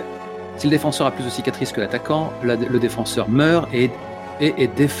c'est fait. Si le défenseur a plus de cicatrices que l'attaquant, le défenseur meurt et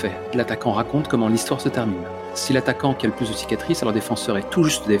est défait. L'attaquant raconte comment l'histoire se termine. Si l'attaquant qui a le plus de cicatrices, alors le défenseur est tout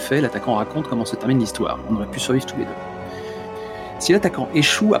juste défait. L'attaquant raconte comment se termine l'histoire. On aurait pu survivre tous les deux. Si l'attaquant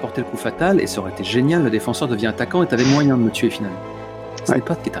échoue à porter le coup fatal, et ça aurait été génial, le défenseur devient attaquant et t'avais moyen de me tuer finalement. Ce n'est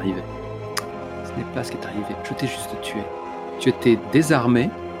pas ce qui est arrivé. Je t'ai juste tué. Tu étais désarmé,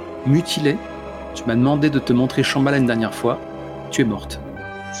 mutilé, tu m'as demandé de te montrer Shambhala une dernière fois, tu es morte.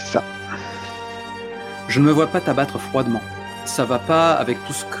 C'est ça. Je ne me vois pas t'abattre froidement. Ça va pas avec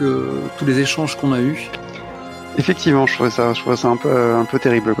tous les échanges qu'on a eus. Effectivement, je trouvais ça un peu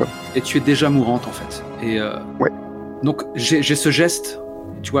terrible, quoi. Et tu es déjà mourante en fait. Et ouais. Donc j'ai ce geste,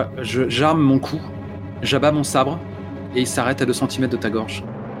 tu vois, j'arme mon cou, j'abats mon sabre, et il s'arrête à 2 cm de ta gorge.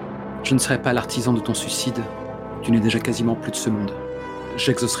 Je ne serai pas l'artisan de ton suicide. Tu n'es déjà quasiment plus de ce monde.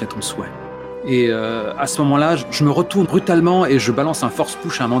 J'exaucerai ton souhait. Et à ce moment-là, je me retourne brutalement et je balance un force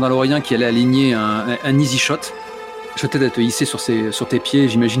push à un Mandalorien qui allait aligner un easy shot. Je t'aide à te hisser sur tes pieds.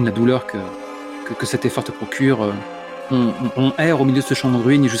 J'imagine la douleur que cet effort te procure. On erre au milieu de ce champ de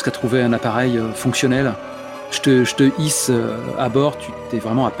ruines jusqu'à trouver un appareil fonctionnel. Je te hisse à bord. Tu es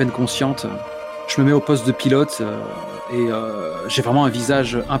vraiment à peine consciente. Je me mets au poste de pilote et j'ai vraiment un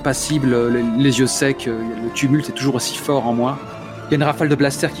visage impassible, les yeux secs. Le tumulte est toujours aussi fort en moi. Il y a une rafale de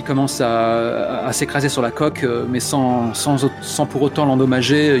blaster qui commence à s'écraser sur la coque, mais sans pour autant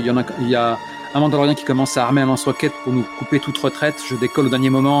l'endommager. Il y a un Mandalorien qui commence à armer un lance-roquette pour nous couper toute retraite. Je décolle au dernier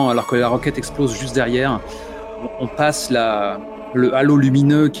moment alors que la roquette explose juste derrière. On passe le halo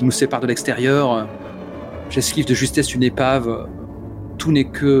lumineux qui nous sépare de l'extérieur. J'esquive de justesse une épave. Tout n'est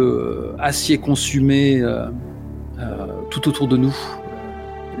que acier consumé tout autour de nous.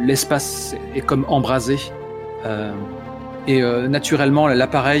 L'espace est comme embrasé. Et naturellement,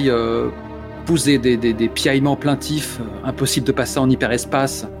 l'appareil pousse des piaillements plaintifs, impossible de passer en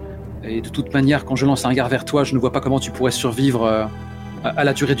hyperespace. Et de toute manière, quand je lance un regard vers toi, je ne vois pas comment tu pourrais survivre à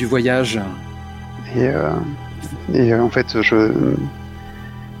la durée du voyage. Et en fait,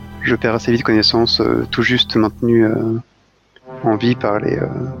 je perds assez vite connaissance, tout juste maintenu en vie par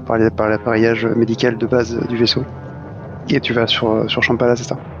l'appareillage médical de base du vaisseau. Et tu vas sur Shambhala, c'est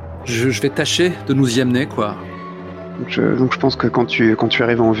ça? Je vais tâcher de nous y amener, quoi. Donc je pense que quand tu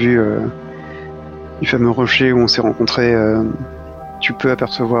arrives en vue du fameux rocher où on s'est rencontrés, tu peux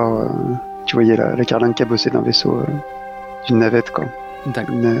apercevoir, tu voyais la carlingue cabossée d'un vaisseau, d'une navette, quoi.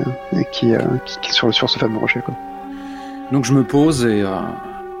 D'accord. Qui est sur ce fameux rocher, quoi. Donc je me pose et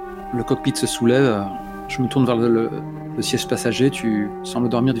le cockpit se soulève. Je me tourne vers le siège passager. Tu sembles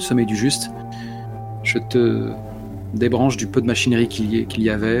dormir du sommeil du juste. Je te débranche du peu de machinerie qu'il y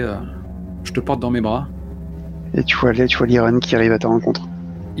avait. Je te porte dans mes bras. Et tu vois l'Iran qui arrive à ta rencontre.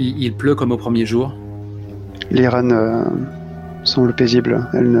 Il pleut comme au premier jour. L'Iran semble paisible.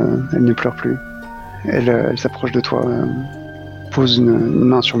 Elle ne pleure plus. Elle s'approche de toi, pose une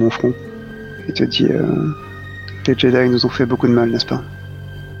main sur mon front et te dit les Jedi nous ont fait beaucoup de mal, n'est-ce pas?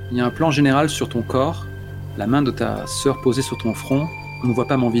 Il y a un plan général sur ton corps, la main de ta sœur posée sur ton front. On ne voit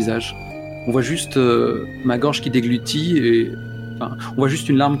pas mon visage. On voit juste ma gorge qui déglutit et on voit juste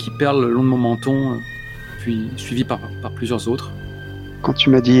une larme qui perle le long de mon menton, puis suivie par plusieurs autres. Quand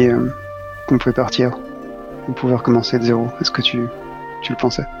tu m'as dit qu'on pouvait partir, on pouvait recommencer de zéro, est-ce que tu le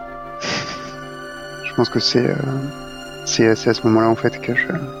pensais? Je pense que c'est à ce moment-là en fait qu'il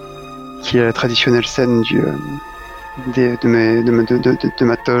y a la traditionnelle scène de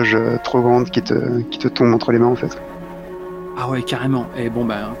ma toge trop grande qui te tombe entre les mains en fait. Ah ouais, carrément. Et bon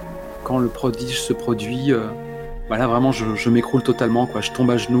quand le prodige se produit, là vraiment je m'écroule totalement, quoi. Je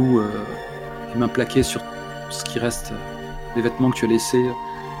tombe à genoux, les mains plaquées sur ce qui reste des vêtements que tu as laissés,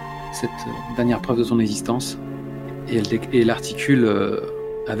 cette dernière preuve de ton existence. Et elle articule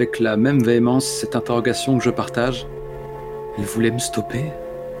avec la même véhémence cette interrogation que je partage. Elle voulait me stopper?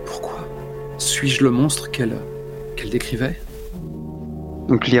 Pourquoi? Suis-je le monstre qu'elle décrivait?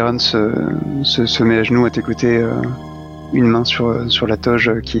 Donc l'Iran se met à genoux à tes côtés, une main sur la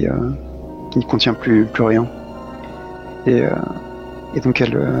toge qui ne contient plus rien. Et donc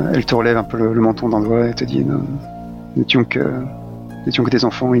elle te relève un peu le menton d'un doigt et te dit nous n'étions que des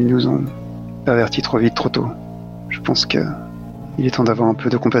enfants, ils nous ont pervertis trop vite, trop tôt. Je pense qu'il est temps d'avoir un peu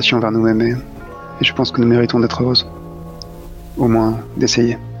de compassion envers nous-mêmes et je pense que nous méritons d'être heureuses. Au moins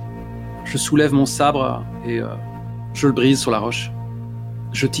d'essayer. Je soulève mon sabre et je le brise sur la roche.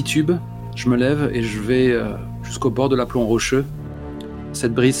 Je titube, je me lève et je vais jusqu'au bord de l'aplomb rocheux.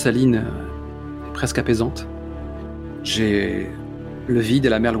 Cette brise saline est presque apaisante. J'ai le vide et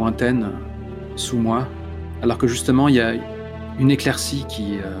la mer lointaine sous moi, alors que justement il y a une éclaircie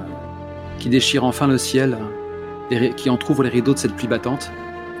qui déchire enfin le ciel, qui entr'ouvre les rideaux de cette pluie battante.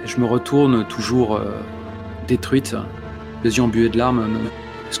 Et je me retourne toujours détruite, les yeux embués de larmes.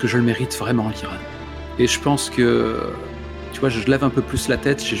 Est-ce que je le mérite vraiment, l'Iran? Et je pense que, tu vois, je lève un peu plus la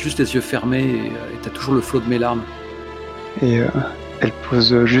tête, j'ai juste les yeux fermés et t'as toujours le flot de mes larmes. Et elle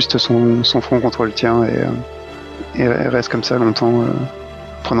pose juste son front contre le tien et elle reste comme ça longtemps,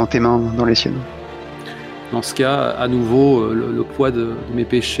 prenant tes mains dans les siennes. Dans ce cas, à nouveau, le poids de mes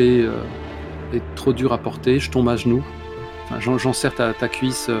péchés est trop dur à porter, je tombe à genoux. Enfin, j'enserre ta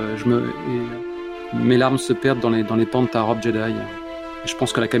cuisse, mes larmes se perdent dans les pans de ta robe Jedi. Et je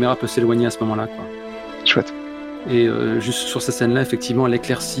pense que la caméra peut s'éloigner à ce moment-là, quoi. Chouette. Et juste sur cette scène-là, effectivement,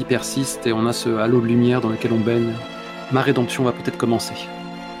 l'éclaircie persiste et on a ce halo de lumière dans lequel on baigne. Ma rédemption va peut-être commencer.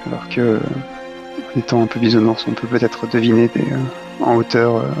 Alors que, en étant un peu bisounours, on peut peut-être deviner en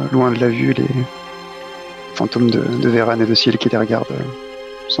hauteur, loin de la vue, les fantômes de Véran et de Ciel qui les regardent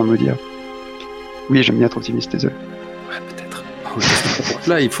sans me dire. Oui, j'aime bien être optimiste, désolé. Ouais, peut-être.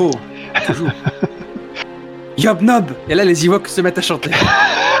 Là, il faut. Toujours. Yob Nob. Et là, les Ewoks se mettent à chanter.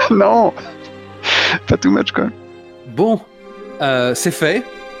 Non, pas too much, quoi. Bon, c'est fait.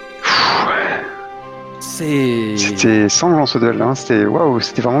 C'était sanglant ce duel, hein. C'était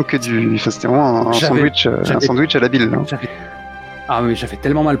vraiment que du. Enfin, c'était vraiment un sandwich à la bile. Hein. Ah mais j'avais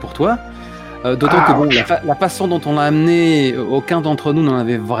tellement mal pour toi. D'autant que bon, la façon dont on l'a amené, aucun d'entre nous n'en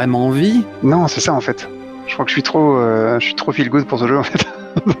avait vraiment envie. Non, c'est ça en fait. Je crois que je suis trop feel good pour ce jeu en fait.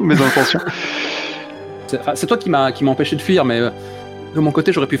 Mes intentions. C'est toi qui m'a empêché de fuir, mais de mon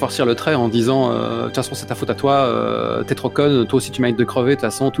côté, j'aurais pu forcer le trait en disant de toute façon, c'est ta faute à toi, t'es trop conne, toi aussi tu mérites de crever, de toute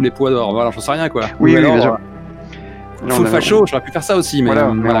façon, tous les poids dehors. Voilà, j'en sais rien quoi. Oui, bien sûr. Full facho, j'aurais pu faire ça aussi, mais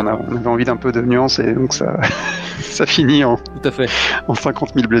on avait envie d'un peu de nuance et donc ça, ça finit en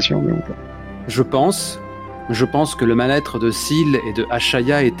 50 000 blessures. Mais bon. Je pense que le mal-être de Syl et de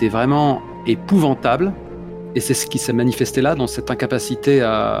Ashaya était vraiment épouvantable, et c'est ce qui s'est manifesté là, dans cette incapacité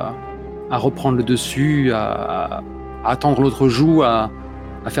à reprendre le dessus, à attendre l'autre joue, à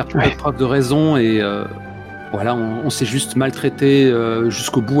faire preuve de raison, et voilà, on s'est juste maltraité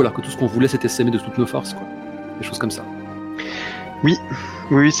jusqu'au bout, alors que tout ce qu'on voulait c'était s'aimer de toutes nos forces, quoi. Des choses comme ça.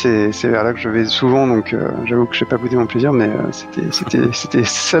 Oui, c'est vers là que je vais souvent, donc j'avoue que je n'ai pas goûté mon plaisir, mais c'était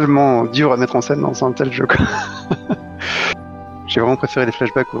seulement dur à mettre en scène dans un tel jeu, quoi. J'ai vraiment préféré les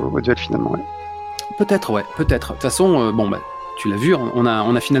flashbacks au duel finalement. Ouais. Peut-être. De toute façon, tu l'as vu, on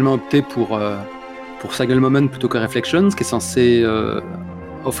a finalement opté pour Sagal Moment plutôt que Reflections, qui est censé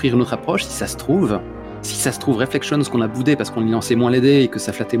offrir une autre approche, si ça se trouve. Si ça se trouve, Reflections qu'on a boudé parce qu'on y lançait moins les dés et que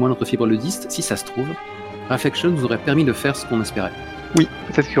ça flattait moins notre fibre ludiste, si ça se trouve, Reflections nous aurait permis de faire ce qu'on espérait. Oui,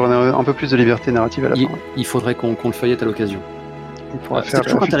 peut-être qu'il y aurait un peu plus de liberté narrative à la fin. Il faudrait qu'on le feuillette à l'occasion. C'est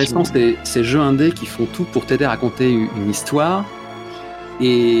toujours intéressant ces jeux indés qui font tout pour t'aider à raconter une histoire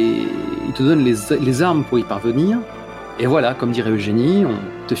et ils te donnent les armes pour y parvenir. Et voilà, comme dirait Eugénie,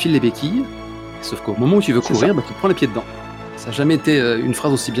 on te file les béquilles, sauf qu'au moment où tu veux courir, tu prends les pieds dedans. Ça n'a jamais été une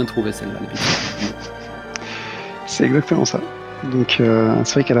phrase aussi bien trouvée, celle-là. Les béquilles. C'est exactement ça. Donc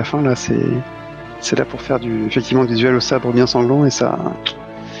c'est vrai qu'à la fin, là, c'est là pour faire effectivement du duel au sabre bien sanglant, et ça,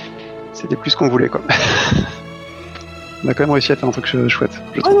 c'était plus qu'on voulait, quoi. On a quand même réussi à faire un truc chouette.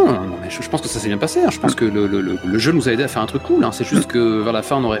 Non, mais je pense que ça s'est bien passé. Hein. Je pense que le jeu nous a aidé à faire un truc cool. Hein. C'est juste que vers la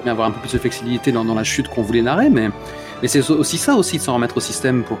fin, on aurait aimé avoir un peu plus de flexibilité dans la chute qu'on voulait narrer, mais c'est aussi ça aussi de s'en remettre au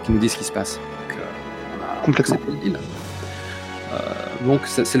système pour qu'il nous dise ce qui se passe. Donc, complètement. Donc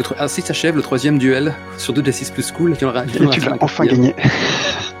ainsi s'achève le 3e duel sur 2d6 plus cool. Et tu l'as enfin gagné.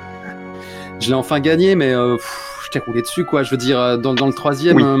 Je l'ai enfin gagné, mais je t'ai roulé dessus, quoi. Je veux dire, dans le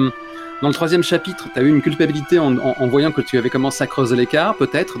 3e... Dans le 3e chapitre, tu as eu une culpabilité en voyant que tu avais commencé à creuser l'écart,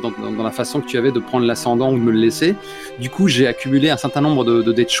 peut-être, dans la façon que tu avais de prendre l'ascendant ou de me le laisser. Du coup, j'ai accumulé un certain nombre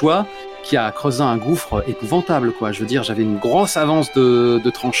de dés de choix qui a creusé un gouffre épouvantable, quoi. Je veux dire, j'avais une grosse avance de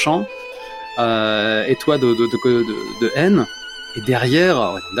tranchant, et toi de haine. Et derrière,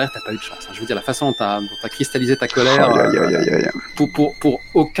 t'as pas eu de chance. Hein. Je veux dire, la façon dont t'as cristallisé ta colère pour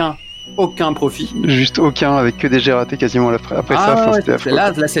aucun profit. Juste aucun, avec que des jets ratés quasiment après ça. C'était affreux.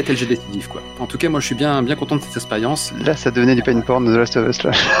 Là, c'était le jeu décisif, quoi. En tout cas, moi, je suis bien content de cette expérience. Là, ça devenait du pain porn de The Last of Us,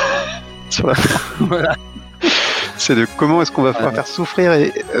 là. Sur la fin. Voilà. C'est de comment est-ce qu'on va faire souffrir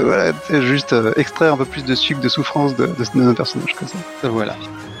et voilà, juste extraire un peu plus de sucre, de souffrance de nos personnages, comme ça. Voilà.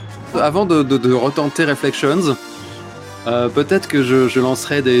 Avant de retenter Reflections, peut-être que je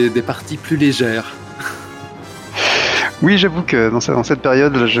lancerai des parties plus légères. Oui, j'avoue que dans cette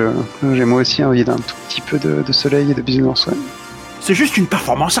période, j'ai moi aussi envie d'un tout petit peu de soleil et de bisounours. Ouais. C'est juste une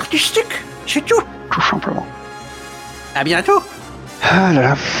performance artistique, c'est tout. Tout simplement. À bientôt. Ah là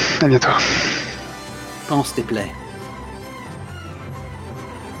là, à bientôt. Pense tes plaies.